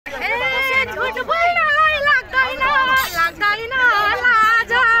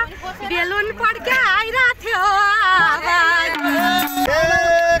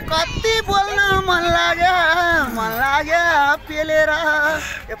पेलेर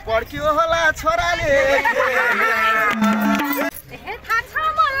ए पड्क्यो होला छोराले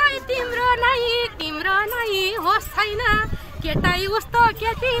तिम्रो नै होस् छैन केटै उस्तो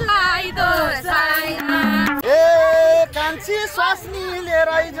केटीलाई दोष छैन ए कान्छी स्वास्नी लिएर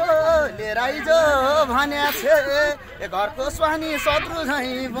आइजो भन्या छे ए घरको स्वानी शत्रु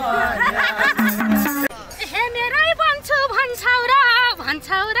झैं भन्या हे मेरै बन्छु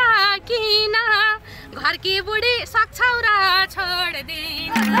भन्छौ र किन घरकी बुढी सक्छौ र छोड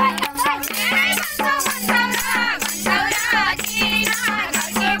दिन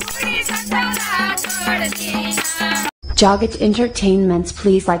Joggit Entertainments,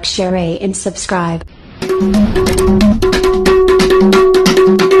 please like, share, and subscribe.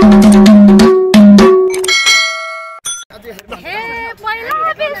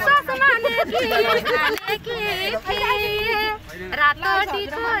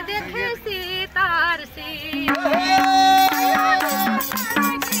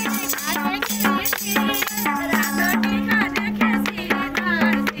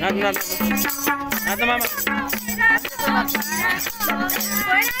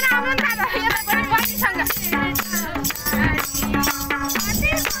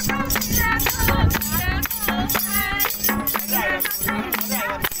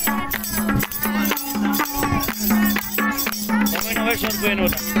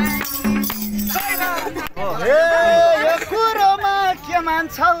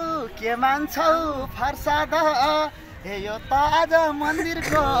 के मान्छौ फर्साद हे यो ताज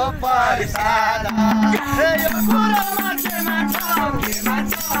मन्दिरको प्रसाद हे यो कुरोमा के मान्छौ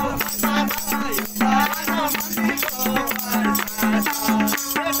फर्साद यो ताज मन्दिरको प्रसाद हे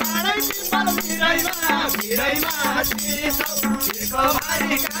डाँडै पिपल भिरैमा तिर्छौ तिर्को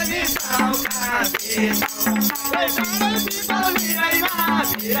भारी गाविसौ गाविसौ हे डाँडै पिपल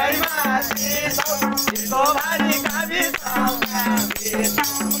भिरैमा तिर्छौ तिर्को भारी गाविसौ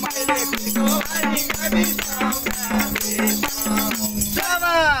गाविसौ मैले तिर्को भारी गाविसौ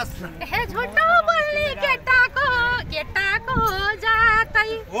हे झुटो बोल्ने केटाको जातै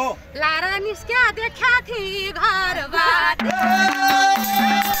लारा निस्क्या देखा थी घरबाट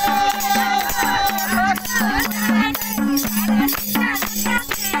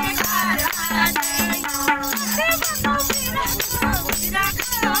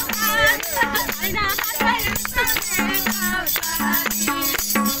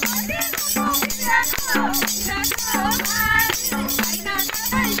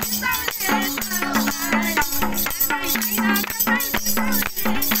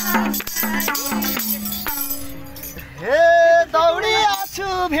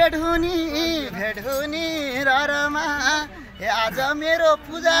भेटहुनी रहरमा हे आज मेरो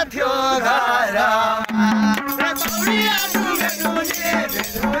पूजा थियो घरमा दौडी आछु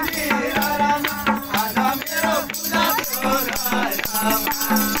भेटहुनी रहरमा आज मेरो पूजा थियो घरमा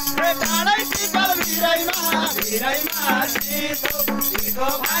हे डाँडै पिपल भिरैमा तिर्को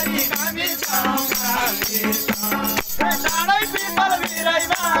भारी गाविसौ गाविसौ हे डाँडै पिपल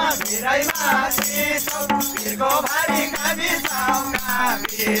भिरैमा तिर्को भारी गाविसौ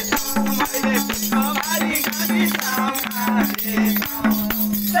गाविसौ मैले तिर्को भारी गाविसौ गाविसौ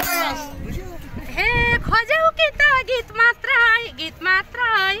हे खोज्यौ कि त गीत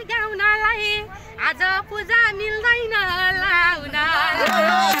मात्रै गाउनलाई आज पूजा मिल्दैन लाउन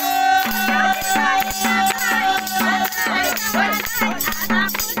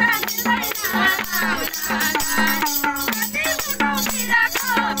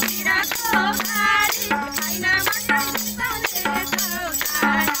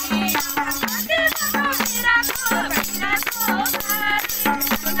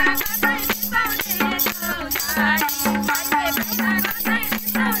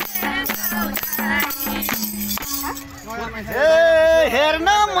हेर्न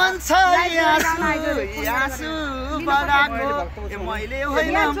मन छ आँसु बगाएको मैले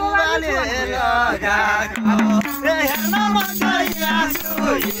होइन बुबाले लगाएको हेर्न मन छ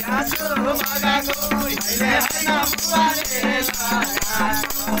आँसु बगाएको मैले होइन बुबाले लगाएको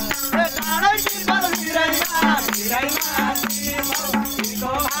डाँडै पिपल भिरैमा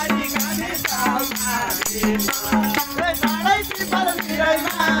तिर्को भारी गाविसौ गाविसौ डाँडै पिपल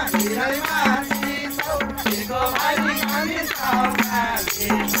भिरैमा तिर्को भारी गाविसौ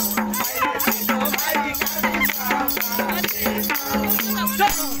गाविसौ तिर्को भारी गाविसौ गाविसौ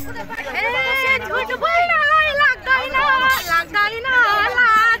झुट बोल्नलाई लाग्दैन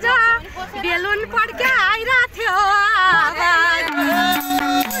लाज बेलुन पड्क्या आइरा थियो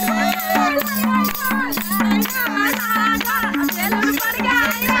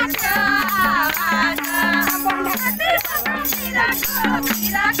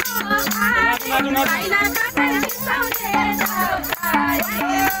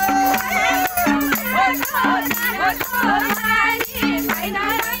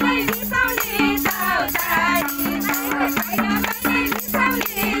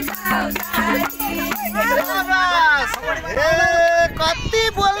कति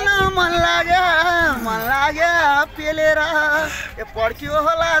बोल्न मन लाग्यो पेलेर पड्क्यो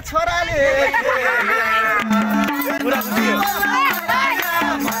होला छोराले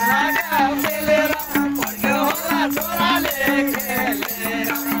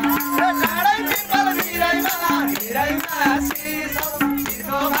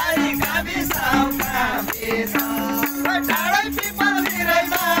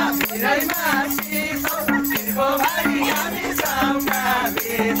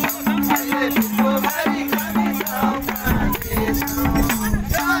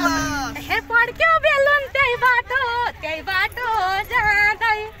पड्क्यो बेलुन त्यही बाटो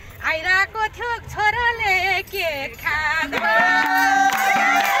जाँदै आइरहेको थियो छोराले के खाँदै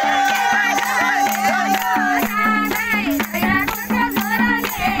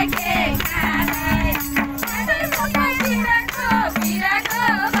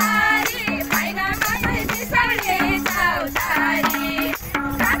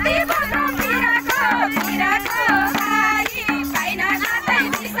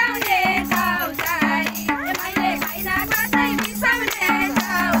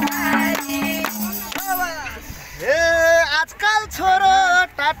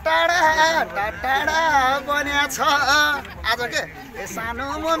टाढा बन्या छ आज के सानो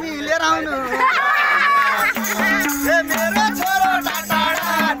म मिलेर आउनु मेरो छोरो टाढा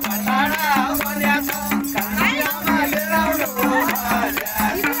बन्या छ मिलेर आउनु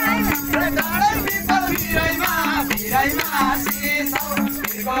टाढै पिपल भिराइमा सिसौ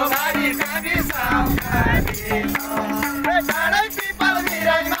भिरको भारी काबिसौ टाढै पिपल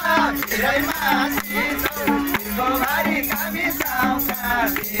भिराइमा सिसौ भिरको भारी काबिसौ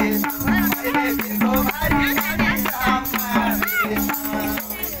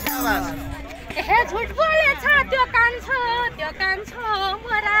झुट बोलेछ त्यो कान्छो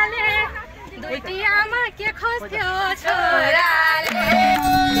मोराले दुईटी आमा के खोज्थ्यो छोराले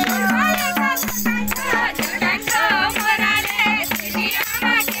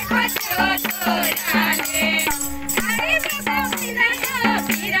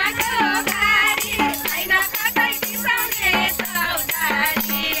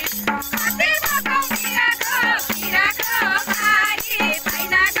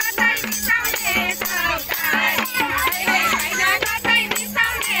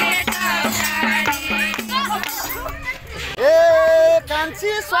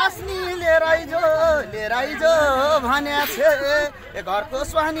स्वास्नी लिएर आइजो भन्या छे घरको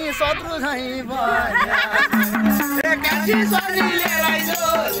स्वास्नी शत्रु झै भन्या कान्छी स्वास्नी लिएर आइजो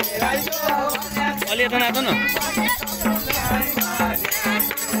अलि यता नाच न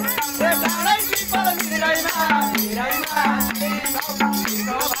टाढै पिपल भिराइमा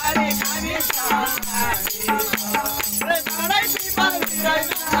भारी खामी टाढै पिपल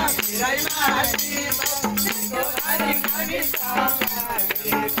भिराइमा भारी खामी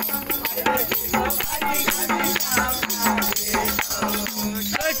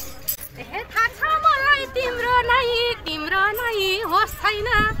तिम्रो नै होस् छैन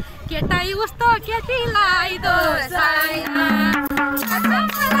केटै उस्तो केटीलाई दोष छैन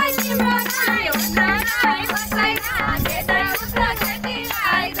मलाई तिम्रो नै होस् छैन केटै उस्तो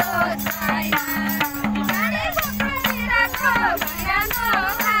केटीलाई दोष छैन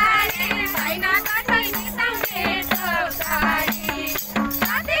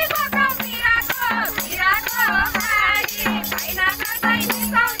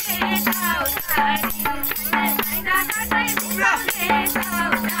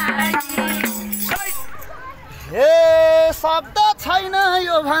शब्द छैन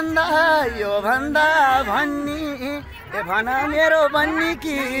यो भन्दा भन्नी भन मेरो बन्नी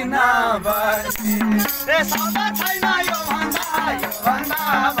कि नभन्नी शब्द छैन यो भन्दा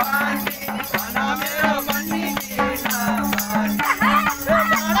भन्नी भन मेरो बन्नी कि नभन्नी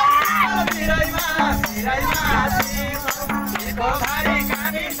भारी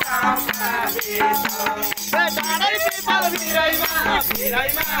कामी टाढै पिपल भिराइमा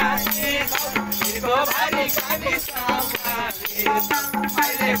भारी कामी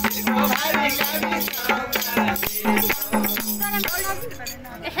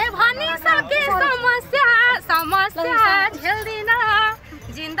हे भनिसके समस्या झेल्दिन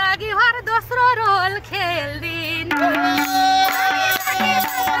जिन्दगी भर दोस्रो रोल खेल्दिन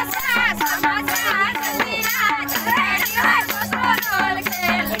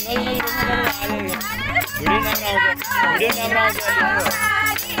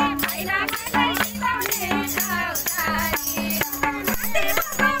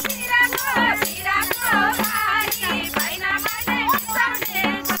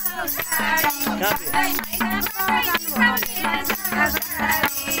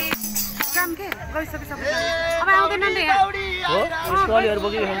टोलीहरु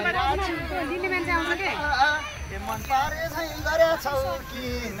बोकिरहेको दिल्ली मान्छे आउँछ के मन पारे झै गरेछौ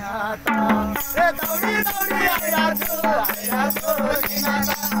किन त ए दौडी दौडी आइराछु किन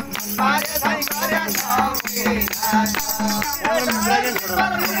त मन पारे झै गरेछौ किन त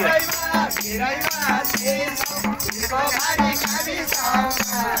गिराइमा तिरको भारी कामी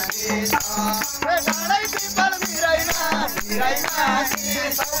डाँडै पिपल गिराइमा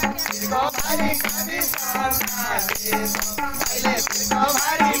तिरको भारी कामी मैले तिरको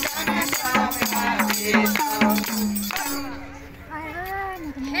भारी कामी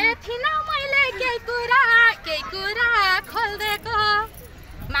हे थिन मैले केही कुरा खोल्देको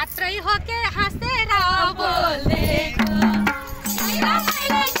मात्रै हो के हाँसेर बोल्देको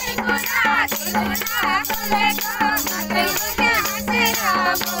मैले केही कुरा खोल्देको मात्रै हो के हाँसेर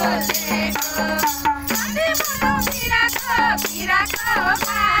बोल्देको बिराको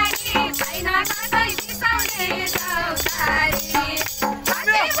भारी छैन कतै बिसाउने चौतारी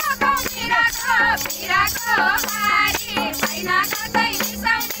बिराको भारी छैन कतै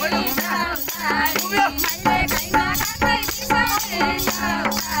बिसाउने चौतारी मैले छैन कतै बिसाउने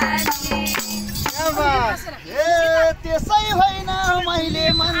चौतारी त्यसै होइन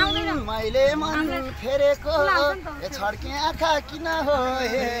मैले मन फेरेको छड्के आँखा किन हो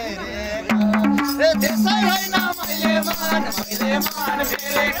हेरेको त्यसै होइन मैले मन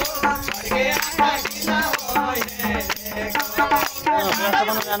फेरेको छड्के आँखा किन हो हेरेको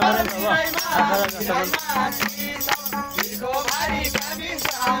भारी कामी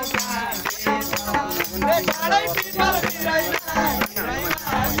डाँडै पिपल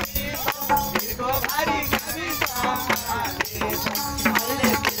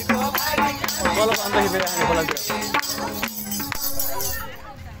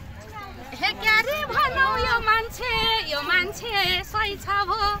हे क्यारे भनौ यो मान्छे सही छ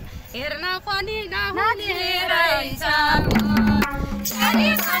भो हेर्न पनि नहुने रहेछ क्यारे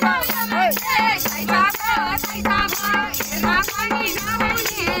भनौ यो मान्छे सही छ भो हेर्न पनि नहुने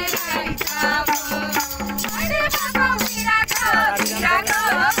रहेछ अरे बाबा बिराको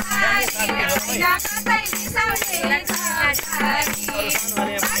भारी होइन कतै बिसाउने चौतारी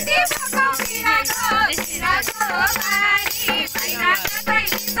अरे बाबा बिराको भारी होइन कतै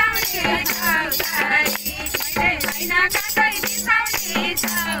बिसाउने चौतारी होइन कतै बिसाउने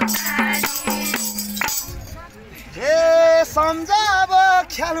चौतारी हे सम्झाब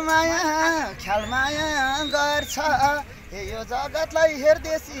ख्यालमाया गर्छ यो जगतलाई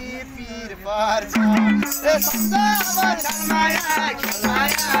हेर्देशी पीर पर्छ ए सम्झाब ख्यालमाया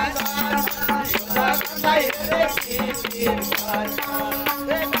गर्छ यो जगतलाई हेर्देशी पीर पर्छ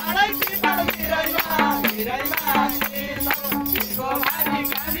ए डाँडै पिपल गिराइमा तिरको भारी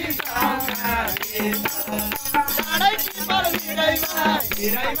कामी डाँडै पिपल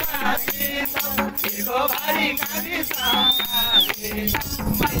गिराइमा तिरको भारी कामी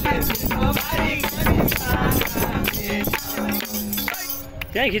मैले तिरको भारी कामी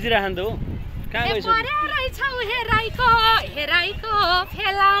त्यही खिचिराख्नु त हो कहाँ गइस रहेछौ हेराइको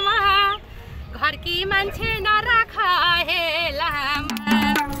फेलामा घरकी मान्छे नराख हेलामा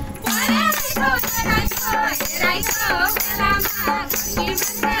हेराइको फेलामा घरकी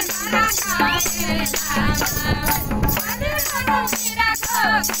मान्छे नराख हेलामा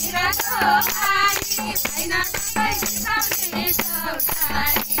बिराको भारी छैन कतै बिसाउने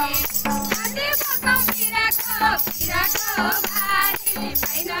चौतारी बिराको भारी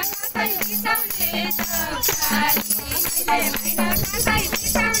छैन कतै बिसाउने चौतारी छैन कतै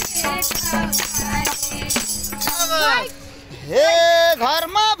बिसाउने चौतारी हे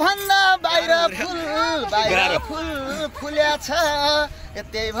घरमा भन्दा बाहिर फुल फुल्या छ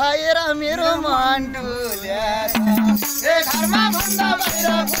त्यही भएर मेरो मन डुल्या छ हे घरमा भन्दा बाहिर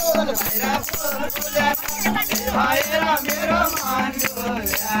फुल फुल्या छ त्यही भएर मेरो मन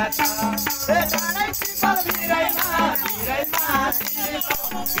डुल्या छ हे डाँडै पिपल गिराइमा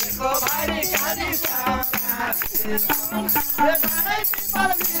तिरको भारी कामी हे डाँडै पिपल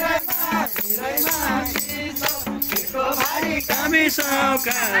गिराइमा तिरको भारी कामी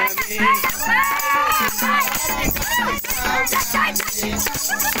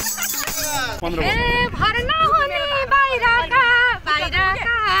भर नहुने बाहिरका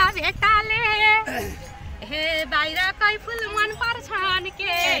भेटाले हे बाहिरकै फुल मन पर्छन्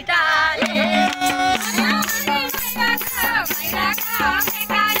केटाले बाहिरका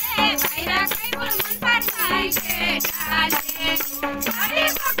भेटाले बाहिरकै फुल मन पर्छन् केटाले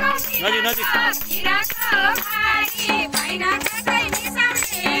बिराको भारी होइन कतै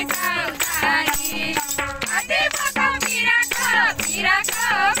बिसाउने चौतारी बिराको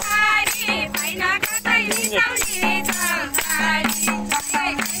भारी होइन कतै बिसाउने चौतारी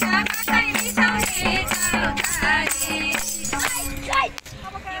होइन कतै बिसाउने चौतारी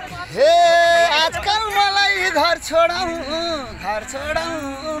हे आजकल मलाई घर छोडाउँ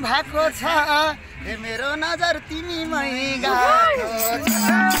भएको छ हे मेरो नजर तिमीमै गएको छ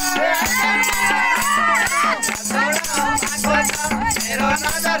मेरो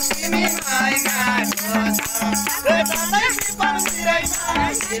नजर तिमीमै गएको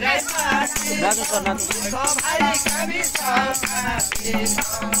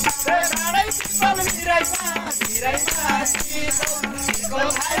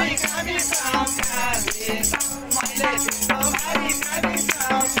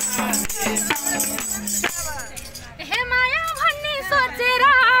हे माया भन्ने सोचेर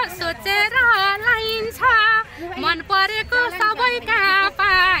लाइन्छ मन परेको सबै कहाँ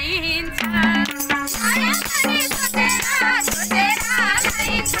पाइन्छ माया भन्ने सोचेर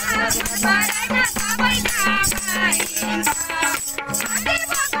लाइन्छ मन परेको सबै कहाँ पाइन्छ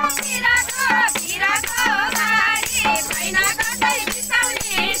आँधीको भिराको बारी भैन कतै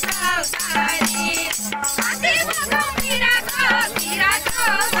बिसाउने सौकारी आँधीको भिराको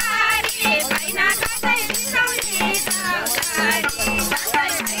बारी भैन कतै बिसाउने सौकारी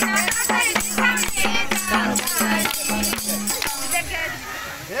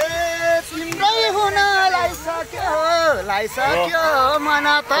तिम्रै हुन लाइसक्यो मन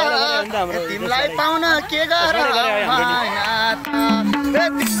त तिमीलाई पाउन के गर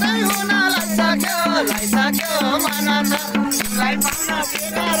तिम्रै हुन लाइसक्यो मन त तिमीलाई पाउन के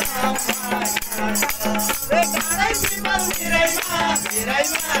गर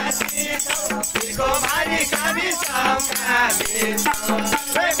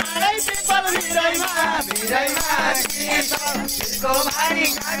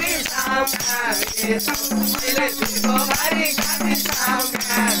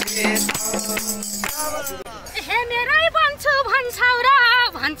हे मेरै बन्छु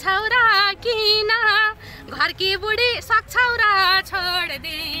भन्छौ र किन घरकी बुढी सक्छौ र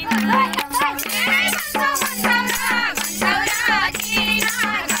छोड्दिन मेरै बन्छु भन्छौ र किन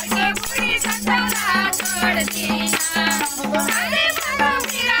घरकी बुढी सक्छौ र छोड्दिन अरे भनौ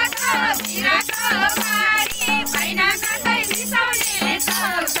भिराको बारी भैन कतै बिसाउने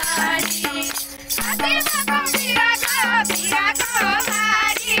सौकारी अरे भनौ भिराको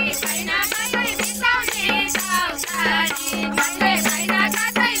बारी भैन कतै बिसाउने सौकारी भैन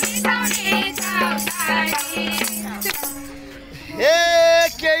कतै बिसाउने सौकारी हे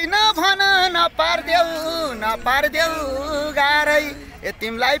केही नभन नपार्देऊ गारै ए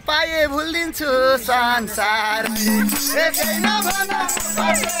तिमीलाई पाए भुलिदिन्छु संसार ए केही नभन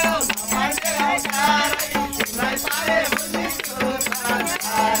नपार्देऊ गारै तिमीलाई पाए भुलिदिन्छु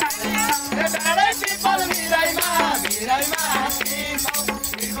संसार ए डाँडै पिपल भिरैमा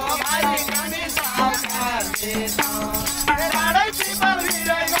तिम्रो भाइ कामी संसार ए डाँडै पिपल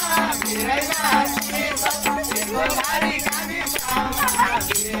भिरैमा तिम्रो भाइ कामी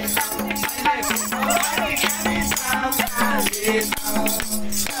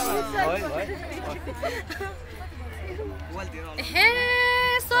हे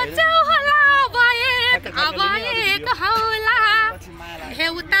सोचौ होला अब एक हौला हे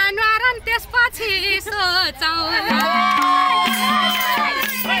उता न्वारन त्यसपछि सोचौला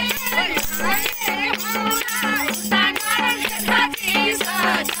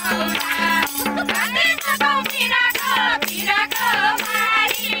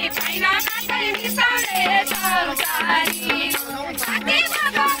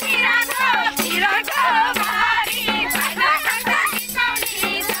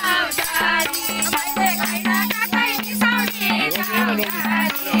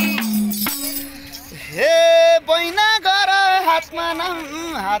हे बैना गर हातमा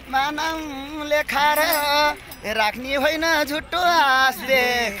नाम लेखार राख्ने होइन झुट्टो आस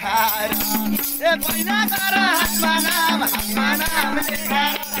देखार ए बैना गर हातमा नाम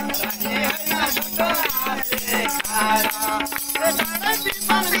लेखार राख्ने होइन झुट्टो आस देखार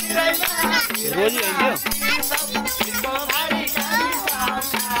रोजी होइन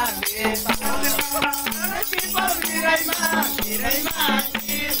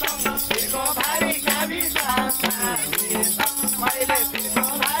भारी